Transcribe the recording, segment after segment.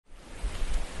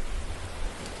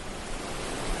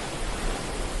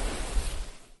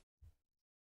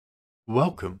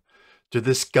Welcome to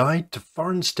this guide to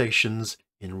foreign stations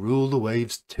in Rule the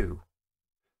Waves 2.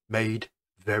 Made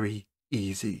very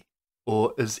easy,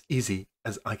 or as easy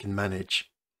as I can manage.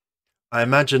 I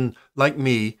imagine, like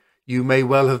me, you may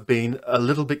well have been a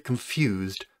little bit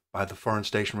confused by the foreign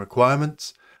station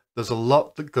requirements. There's a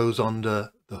lot that goes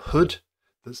under the hood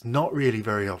that's not really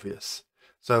very obvious.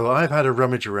 So I've had a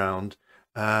rummage around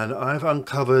and I've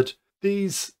uncovered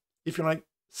these, if you like,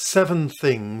 7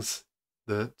 things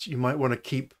that you might want to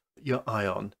keep your eye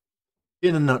on.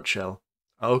 In a nutshell.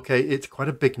 Okay, it's quite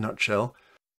a big nutshell,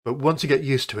 but once you get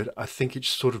used to it, I think it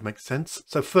sort of makes sense.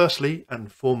 So firstly and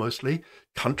foremostly,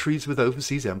 countries with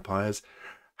overseas empires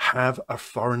have a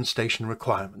foreign station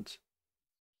requirement.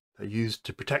 They're used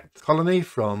to protect the colony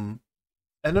from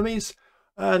enemies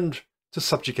and to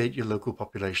subjugate your local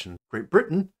population. Great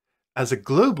Britain, as a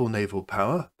global naval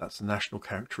power, that's a national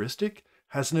characteristic,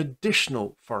 has an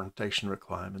additional foreign station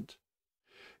requirement.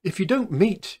 If you don't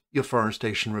meet your foreign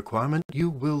station requirement,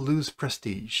 you will lose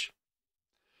prestige.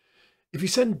 If you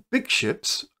send big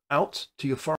ships out to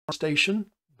your foreign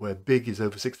station, where big is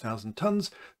over 6,000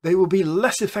 tons, they will be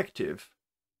less effective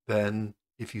than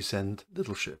if you send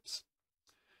little ships.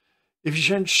 If you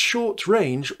send short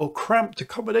range or cramped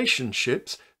accommodation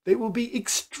ships, they will be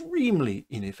extremely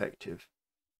ineffective.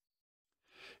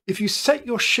 If you set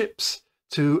your ships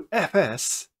to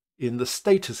FS in the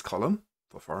status column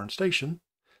for foreign station,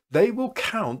 they will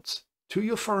count to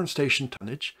your foreign station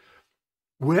tonnage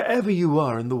wherever you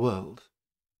are in the world.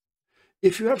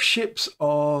 If you have ships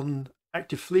on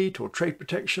active fleet or trade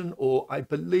protection, or I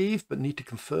believe, but need to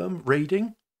confirm,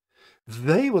 raiding,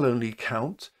 they will only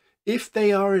count if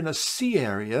they are in a sea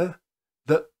area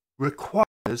that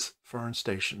requires foreign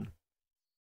station.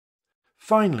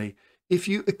 Finally, if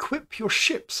you equip your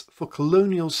ships for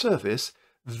colonial service,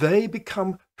 they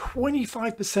become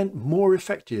 25% more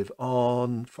effective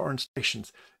on foreign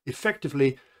stations.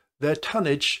 Effectively, their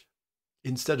tonnage,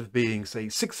 instead of being, say,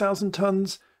 6,000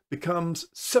 tons, becomes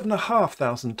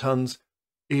 7,500 tons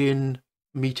in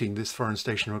meeting this foreign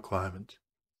station requirement.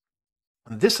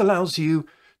 And this allows you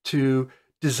to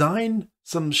design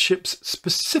some ships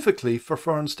specifically for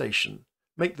foreign station.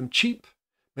 Make them cheap,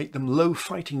 make them low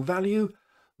fighting value,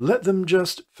 let them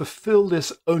just fulfill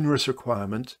this onerous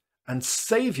requirement and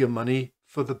save your money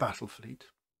for the battle fleet.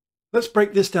 Let's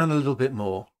break this down a little bit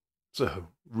more. So,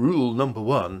 rule number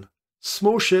 1,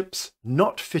 small ships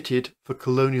not fitted for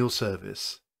colonial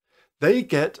service. They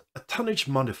get a tonnage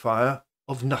modifier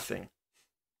of nothing.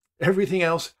 Everything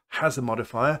else has a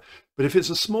modifier, but if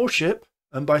it's a small ship,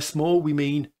 and by small we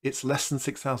mean it's less than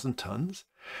 6,000 tons,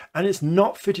 and it's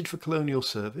not fitted for colonial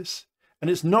service, and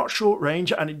it's not short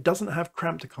range, and it doesn't have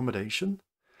cramped accommodation,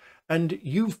 and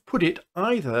you've put it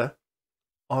either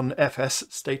on FS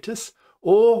status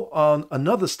or on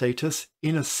another status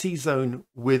in a sea zone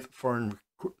with foreign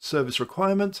service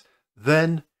requirement,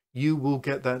 then you will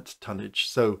get that tonnage.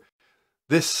 So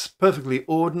this perfectly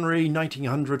ordinary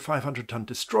 1900, 500 ton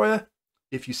destroyer,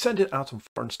 if you send it out on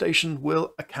foreign station,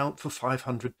 will account for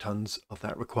 500 tons of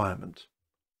that requirement.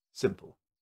 Simple.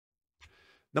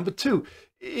 Number 2,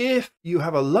 if you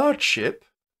have a large ship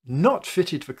not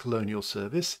fitted for colonial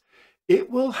service, it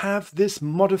will have this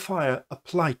modifier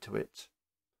applied to it.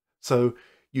 So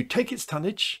you take its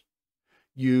tonnage,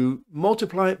 you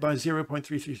multiply it by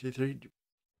 0.3333,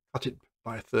 cut it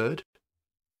by a third,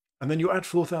 and then you add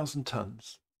 4,000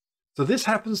 tons. So this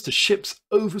happens to ships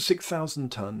over 6,000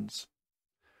 tons.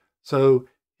 So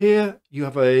here you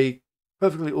have a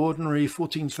perfectly ordinary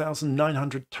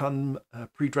 14,900 ton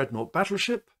pre-dreadnought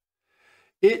battleship.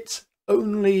 It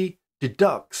only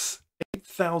deducts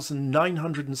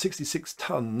 8,966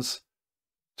 tons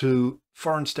to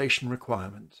foreign station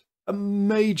requirement. A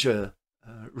major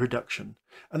reduction.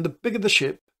 And the bigger the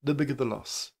ship, the bigger the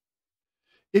loss.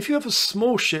 If you have a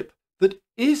small ship that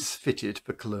is fitted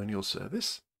for colonial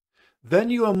service,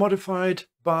 then you are modified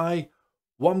by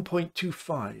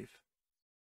 1.25.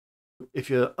 If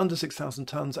you're under 6,000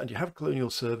 tons and you have colonial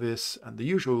service and the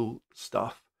usual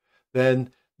stuff,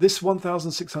 then this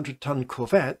 1,600 ton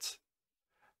corvette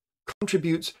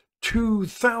contributes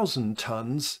 2,000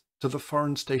 tons to the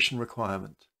foreign station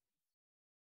requirement.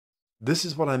 This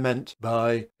is what I meant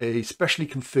by a specially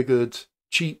configured,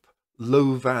 cheap,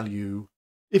 low value.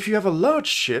 If you have a large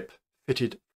ship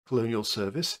fitted colonial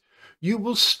service, you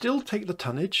will still take the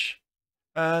tonnage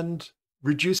and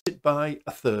reduce it by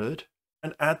a third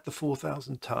and add the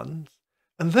 4,000 tons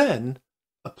and then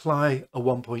apply a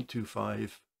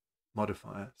 1.25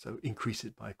 modifier, so increase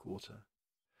it by a quarter.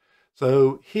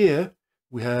 So here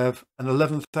we have an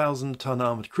 11,000 ton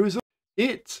armoured cruiser.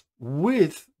 It,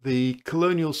 with the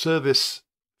colonial service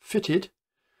fitted,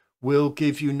 will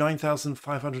give you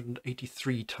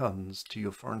 9,583 tons to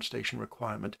your foreign station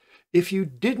requirement. If you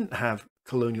didn't have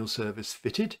colonial service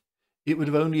fitted, it would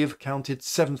have only have counted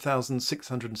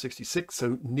 7,666,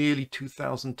 so nearly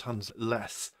 2,000 tons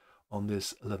less on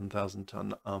this 11,000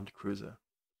 ton armed cruiser.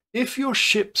 If your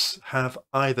ships have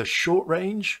either short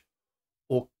range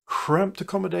or cramped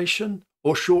accommodation,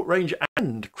 or short range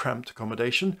and cramped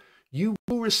accommodation, you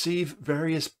will receive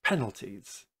various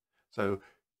penalties. So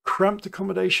cramped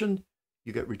accommodation,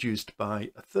 you get reduced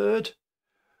by a third.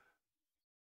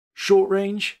 Short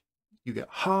range, you get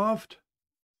halved.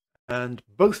 And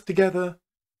both together,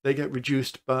 they get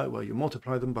reduced by, well, you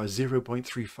multiply them by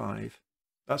 0.35.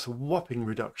 That's a whopping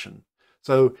reduction.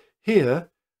 So here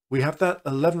we have that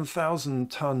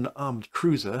 11,000 ton armed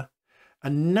cruiser.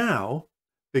 And now,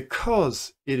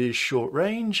 because it is short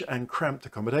range and cramped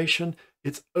accommodation,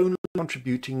 it's only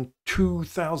contributing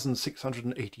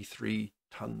 2,683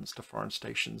 tons to foreign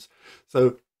stations.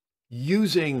 So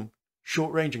using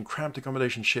short range and cramped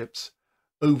accommodation ships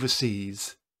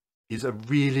overseas is a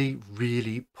really,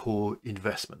 really poor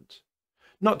investment.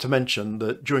 Not to mention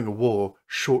that during a war,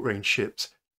 short range ships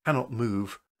cannot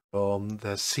move from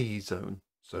their sea zone.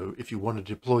 So if you want to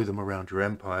deploy them around your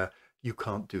empire, you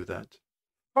can't do that.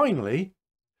 Finally,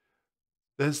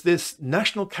 there's this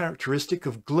national characteristic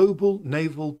of global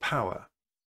naval power.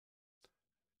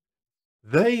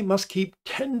 They must keep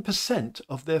 10%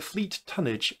 of their fleet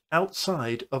tonnage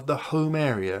outside of the home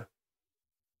area.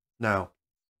 Now,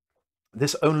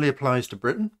 this only applies to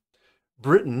Britain.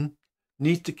 Britain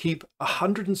needs to keep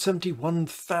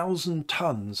 171,000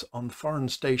 tons on foreign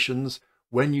stations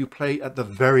when you play at the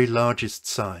very largest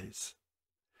size.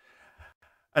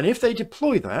 And if they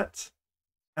deploy that,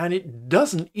 and it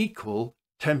doesn't equal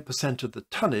 10% of the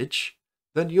tonnage,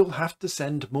 then you'll have to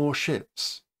send more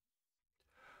ships.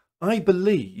 I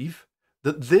believe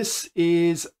that this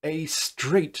is a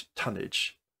straight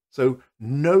tonnage, so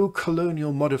no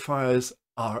colonial modifiers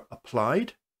are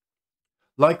applied.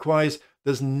 Likewise,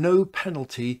 there's no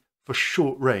penalty for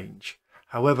short range.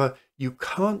 However, you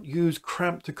can't use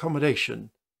cramped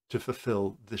accommodation to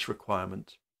fulfill this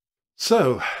requirement.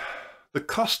 So, the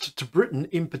cost to Britain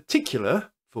in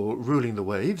particular for ruling the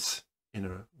waves, in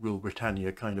a Rule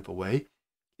Britannia kind of a way,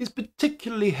 is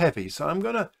particularly heavy. So I'm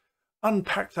going to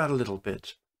unpack that a little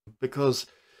bit, because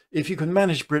if you can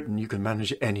manage Britain, you can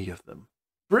manage any of them.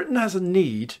 Britain has a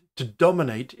need to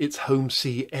dominate its home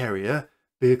sea area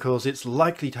because it's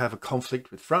likely to have a conflict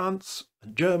with France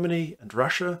and Germany and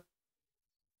Russia.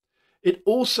 It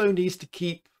also needs to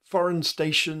keep foreign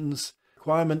stations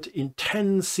requirement in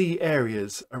 10 sea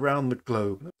areas around the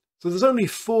globe. So there's only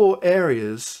 4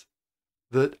 areas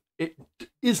that it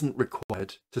isn't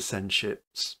required to send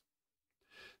ships.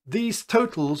 These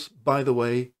totals, by the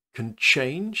way, can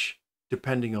change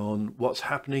depending on what's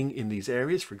happening in these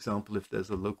areas. For example, if there's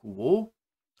a local war.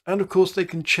 And of course, they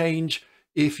can change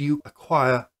if you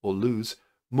acquire or lose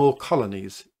more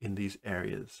colonies in these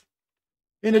areas.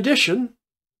 In addition,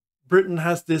 Britain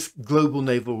has this global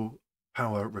naval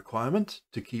power requirement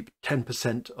to keep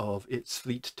 10% of its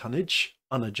fleet tonnage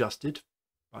unadjusted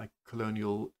by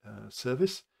colonial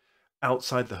service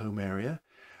outside the home area.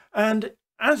 And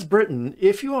as Britain,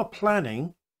 if you are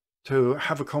planning to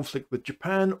have a conflict with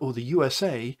Japan or the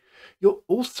USA, you're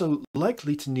also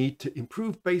likely to need to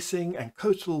improve basing and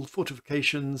coastal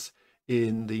fortifications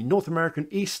in the North American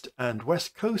east and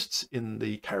west coasts, in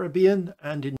the Caribbean,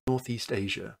 and in Northeast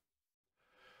Asia.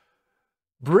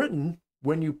 Britain,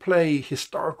 when you play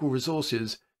historical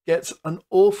resources, gets an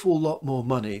awful lot more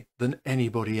money than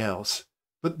anybody else.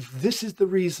 But this is the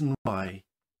reason why.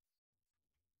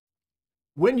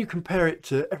 When you compare it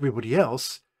to everybody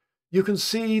else, you can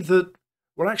see that,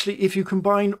 well, actually, if you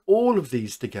combine all of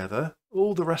these together,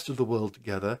 all the rest of the world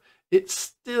together, it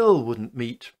still wouldn't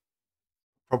meet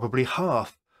probably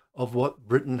half of what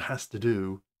Britain has to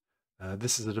do.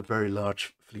 This is at a very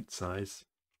large fleet size.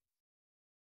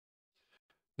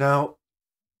 Now,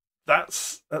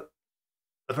 that's a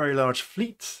very large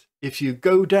fleet. If you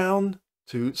go down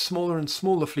to smaller and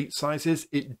smaller fleet sizes,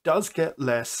 it does get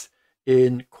less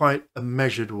in quite a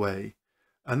measured way.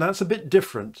 And that's a bit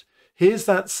different. Here's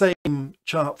that same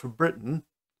chart for Britain.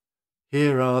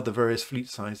 Here are the various fleet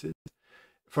sizes.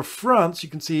 For France, you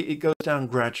can see it goes down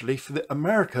gradually. For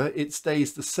America, it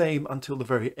stays the same until the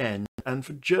very end. And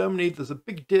for Germany, there's a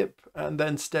big dip, and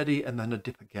then steady, and then a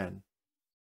dip again.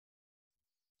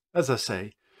 As I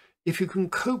say, if you can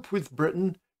cope with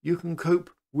Britain, you can cope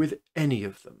with any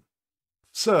of them.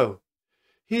 So,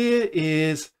 here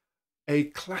is a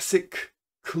classic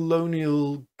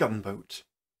colonial gunboat.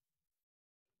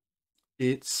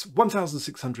 It's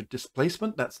 1,600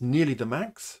 displacement. That's nearly the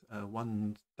max.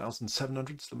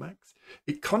 1,700 is the max.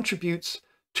 It contributes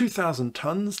 2,000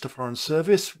 tons to foreign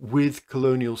service with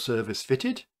colonial service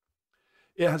fitted.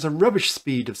 It has a rubbish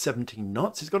speed of 17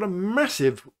 knots. It's got a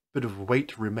massive bit of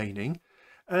weight remaining,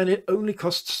 and it only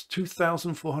costs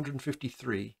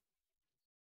 2,453.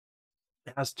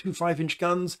 It has two 5-inch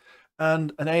guns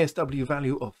and an ASW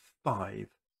value of 5.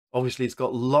 Obviously, it's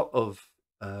got a lot of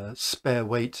spare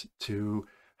weight to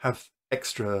have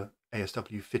extra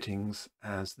ASW fittings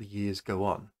as the years go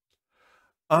on.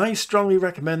 I strongly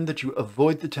recommend that you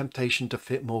avoid the temptation to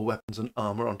fit more weapons and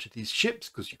armor onto these ships,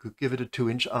 because you could give it a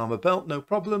 2-inch armor belt, no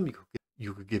problem.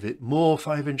 You could give it more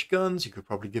 5-inch guns. You could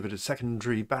probably give it a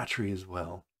secondary battery as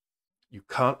well. You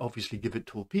can't obviously give it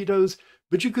torpedoes,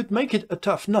 but you could make it a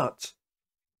tough nut.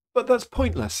 But that's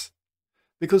pointless,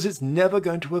 because it's never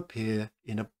going to appear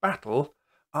in a battle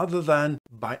other than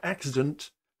by accident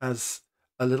as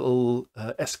a little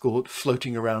escort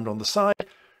floating around on the side.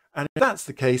 And if that's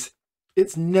the case,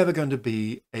 it's never going to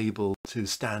be able to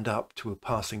stand up to a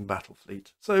passing battle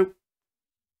fleet. So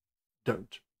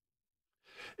don't.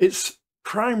 Its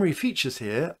primary features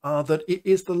here are that it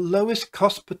is the lowest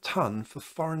cost per ton for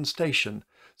foreign station.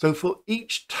 So for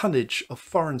each tonnage of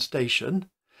foreign station,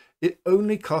 it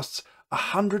only costs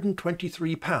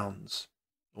 £123,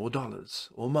 or dollars,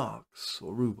 or marks,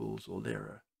 or rubles, or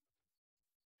lira.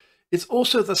 It's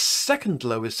also the second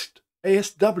lowest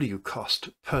ASW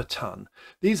cost per ton.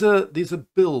 These are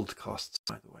build costs,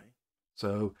 by the way.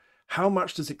 So how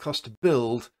much does it cost to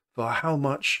build for how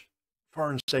much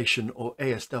foreign station or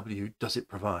ASW does it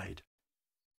provide?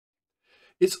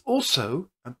 It's also,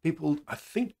 and people I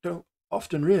think don't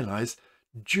often realize,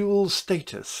 dual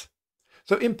status.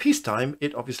 So in peacetime,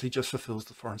 it obviously just fulfills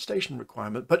the foreign station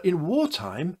requirement, but in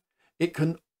wartime, it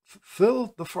can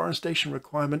fulfill the foreign station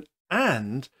requirement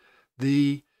and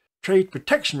the trade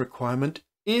protection requirement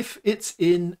if it's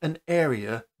in an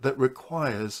area that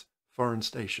requires foreign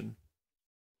station.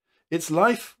 Its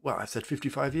life, well, I said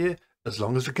 55 year, as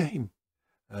long as the game.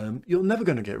 You're never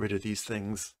going to get rid of these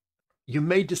things. You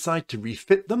may decide to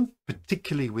refit them,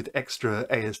 particularly with extra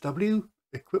ASW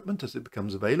equipment as it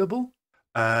becomes available,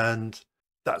 and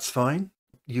that's fine.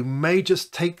 You may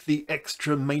just take the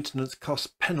extra maintenance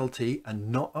cost penalty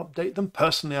and not update them.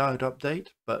 Personally, I would update,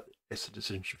 but it's a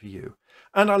decision for you.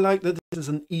 And I like that this is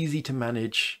an easy to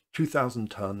manage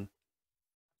 2,000 ton.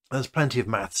 There's plenty of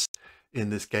maths in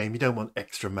this game. You don't want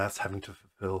extra maths having to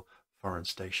fulfill foreign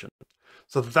station.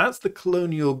 So that's the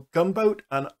colonial gunboat,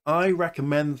 and I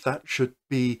recommend that should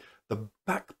be the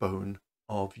backbone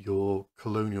of your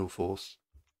colonial force.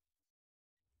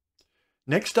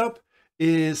 Next up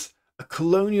is a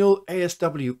colonial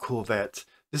ASW corvette.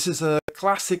 This is a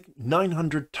classic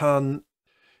 900 ton.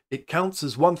 It counts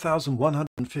as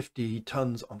 1,150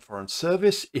 tons on foreign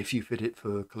service if you fit it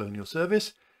for colonial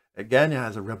service. Again, it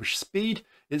has a rubbish speed.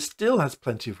 It still has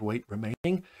plenty of weight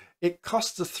remaining. It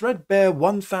costs a threadbare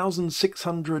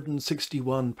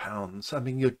 £1,661. I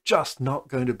mean, you're just not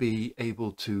going to be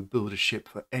able to build a ship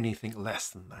for anything less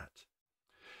than that.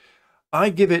 I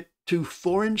give it 2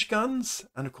 4-inch guns,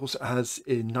 and of course it has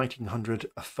in 1900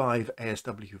 a 5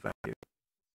 ASW value.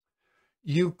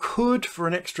 You could, for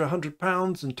an extra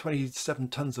 £100 and 27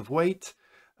 tons of weight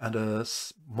and a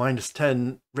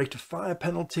 -10 rate of fire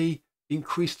penalty,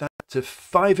 increase that to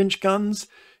 5-inch guns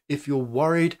if you're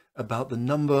worried about the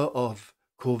number of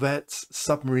corvettes,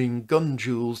 submarine gun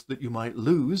duels that you might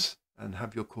lose and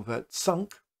have your corvette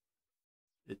sunk.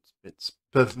 It's a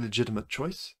perfectly legitimate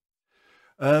choice.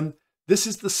 This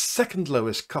is the second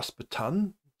lowest cost per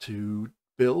ton to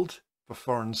build for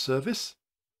foreign service.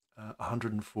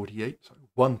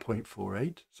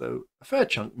 1.48, so a fair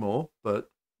chunk more,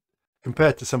 but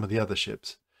compared to some of the other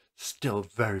ships, still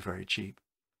very, very cheap.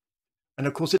 And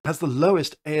of course, it has the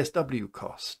lowest ASW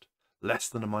cost, less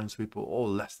than a minesweeper or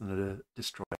less than a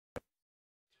destroyer.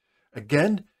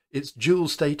 Again, it's dual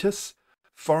status.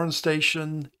 Foreign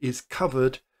station is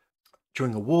covered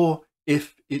during a war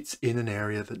if it's in an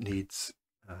area that needs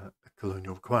a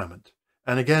colonial requirement.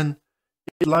 And again,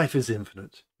 life is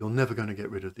infinite. You're never going to get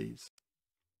rid of these.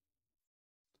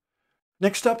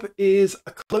 Next up is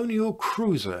a colonial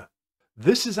cruiser.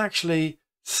 This is actually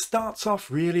starts off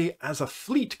really as a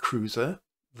fleet cruiser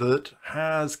that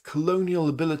has colonial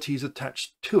abilities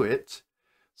attached to it,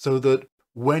 so that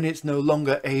when it's no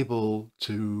longer able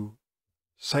to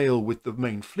sail with the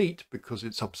main fleet because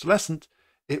it's obsolescent,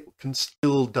 it can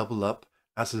still double up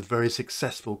as a very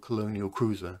successful colonial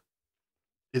cruiser.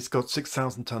 It's got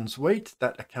 6,000 tons weight.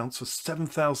 That accounts for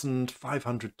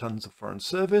 7,500 tons of foreign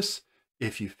service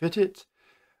if you fit it.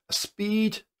 A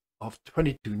speed of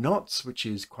 22 knots, which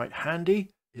is quite handy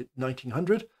at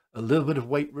 1900, a little bit of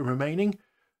weight remaining,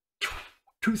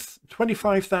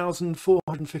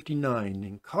 25,459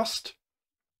 in cost,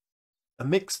 a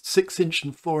mixed 6-inch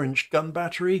and 4-inch gun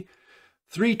battery,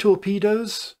 3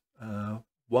 torpedoes, 1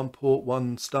 port,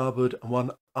 1 starboard and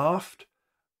 1 aft.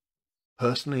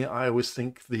 Personally, I always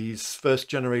think these first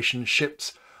generation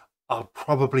ships are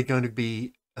probably going to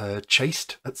be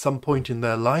chased at some point in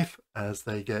their life as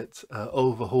they get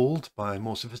overhauled by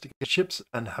more sophisticated ships,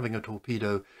 and having a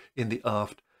torpedo in the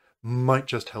aft might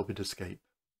just help it escape.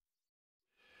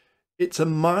 It's a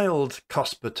mild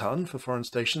cost per ton for foreign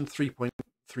station,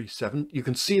 3.37. You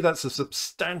can see that's a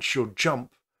substantial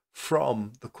jump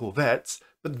from the corvettes,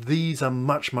 but these are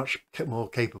much more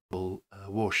capable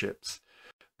warships.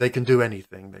 They can do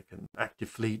anything. They can active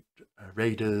fleet,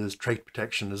 raiders, trade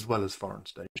protection, as well as foreign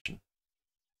station.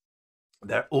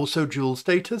 They're also dual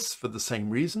status for the same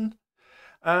reason,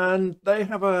 and they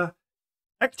have a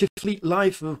active fleet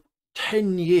life of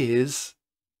 10 years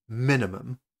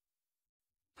minimum,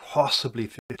 possibly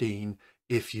 15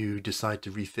 if you decide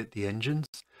to refit the engines,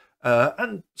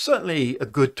 and certainly a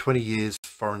good 20 years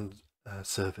foreign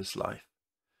service life.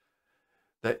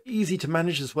 They're easy to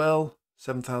manage as well.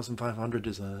 7,500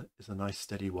 is a nice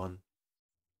steady one.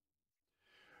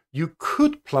 You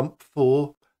could plump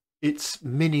for its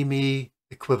mini-me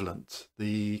equivalent,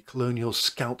 the Colonial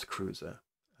Scout Cruiser.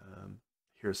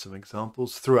 Here are some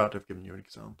examples. Throughout I've given you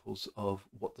examples of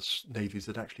what the navies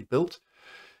had actually built.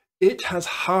 It has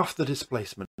half the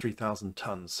displacement, 3,000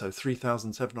 tons, so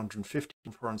 3,750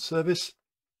 in foreign service,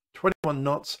 21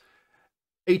 knots,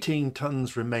 18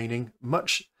 tons remaining.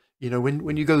 Much, you know,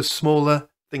 when you go smaller,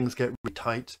 things get really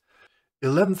tight.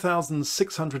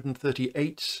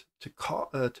 11,638 to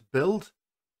build,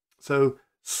 so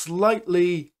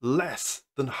slightly less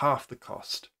than half the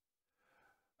cost.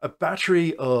 A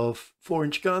battery of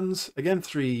 4-inch guns, again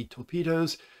 3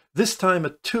 torpedoes, this time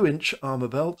a 2-inch armor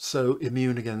belt, so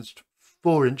immune against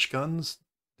 4-inch guns.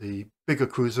 The bigger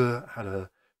cruiser had a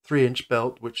 3-inch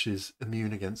belt, which is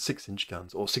immune against 6-inch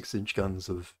guns, or 6-inch guns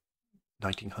of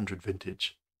 1900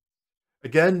 vintage.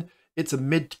 Again, it's a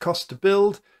mid-cost to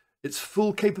build. It's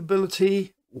full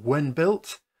capability when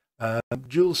built,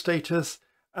 dual status,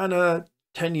 and a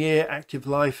 10-year active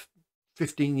life,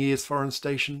 15 years foreign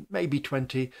station, maybe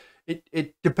 20.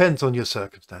 It depends on your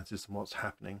circumstances and what's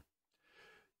happening.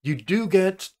 You do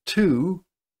get 2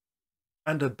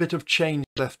 and a bit of change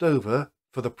left over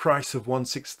for the price of one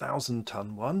 6,000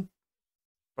 ton one.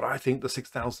 But I think the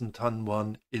 6,000 ton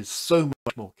one is so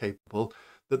much more capable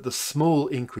that the small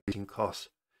increase in cost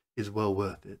is well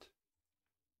worth it.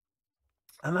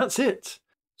 And that's it.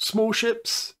 Small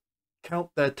ships count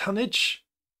their tonnage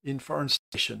in foreign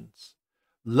stations.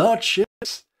 Large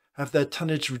ships have their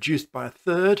tonnage reduced by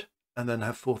 1/3 and then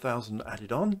have 4,000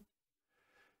 added on.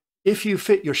 If you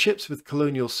fit your ships with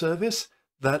colonial service,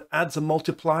 that adds a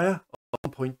multiplier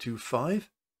of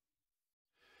 1.25.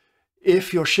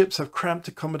 If your ships have cramped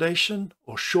accommodation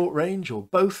or short range or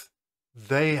both,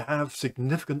 they have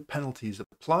significant penalties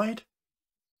applied.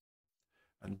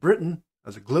 And Britain,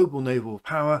 as a global naval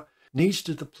power, needs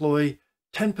to deploy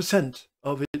 10%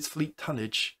 of its fleet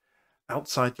tonnage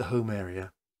outside the home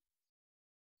area.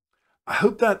 I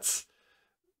hope that's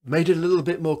made it a little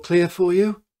bit more clear for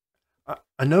you.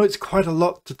 I know it's quite a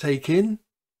lot to take in.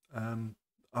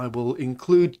 I will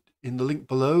include in the link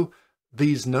below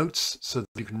these notes so that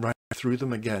you can write through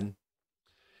them again.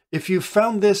 If you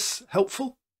found this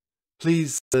helpful,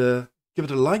 please give it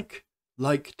a like.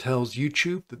 Like tells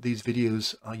YouTube that these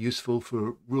videos are useful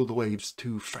for Rule the Waves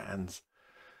 2 fans.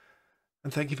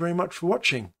 And thank you very much for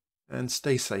watching, and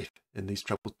stay safe in these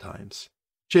troubled times.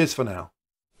 Cheers for now.